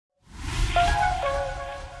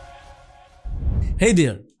Hey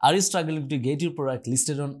there, are you struggling to get your product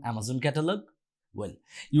listed on Amazon catalog? Well,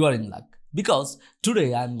 you are in luck because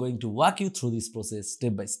today I am going to walk you through this process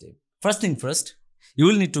step by step. First thing first, you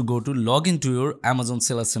will need to go to log into your Amazon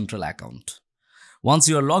Seller Central account. Once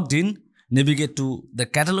you are logged in, navigate to the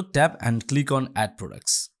catalog tab and click on add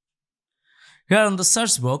products. Here on the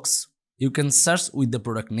search box, you can search with the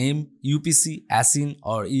product name, UPC, ASIN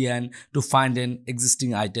or EN to find an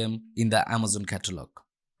existing item in the Amazon catalog.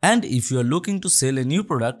 And if you are looking to sell a new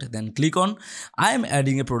product, then click on I am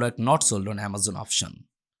adding a product not sold on Amazon option.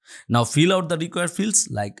 Now fill out the required fields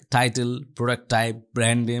like title, product type,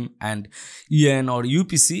 brand name and EN or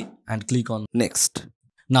UPC and click on next.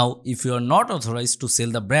 Now if you are not authorized to sell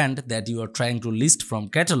the brand that you are trying to list from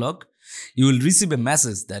catalog, you will receive a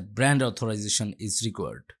message that brand authorization is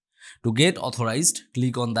required. To get authorized,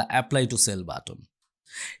 click on the apply to sell button.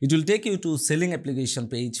 It will take you to selling application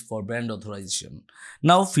page for brand authorization.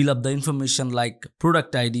 Now fill up the information like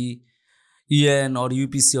product ID, EN or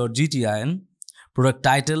UPC or GTIN, product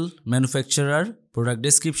title, manufacturer, product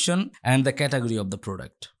description and the category of the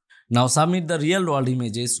product. Now submit the real world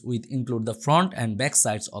images which include the front and back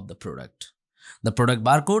sides of the product, the product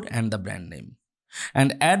barcode and the brand name.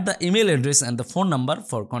 And add the email address and the phone number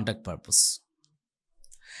for contact purpose.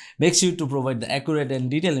 Make sure to provide the accurate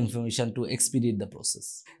and detailed information to expedite the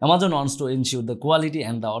process. Amazon wants to ensure the quality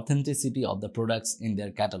and the authenticity of the products in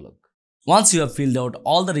their catalog. Once you have filled out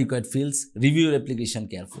all the required fields, review your application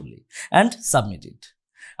carefully and submit it.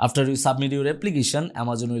 After you submit your application,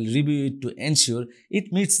 Amazon will review it to ensure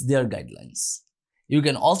it meets their guidelines. You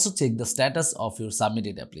can also check the status of your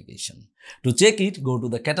submitted application. To check it, go to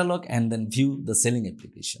the catalog and then view the selling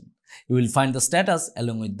application. You will find the status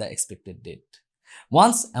along with the expected date.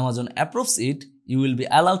 Once Amazon approves it, you will be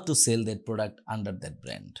allowed to sell that product under that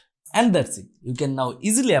brand. And that's it. You can now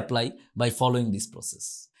easily apply by following this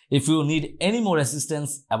process. If you need any more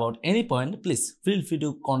assistance about any point, please feel free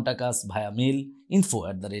to contact us via mail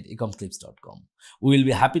info@ecomclips.com. We will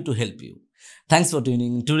be happy to help you. Thanks for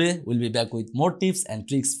tuning in today. We'll be back with more tips and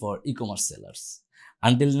tricks for e-commerce sellers.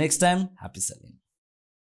 Until next time, happy selling.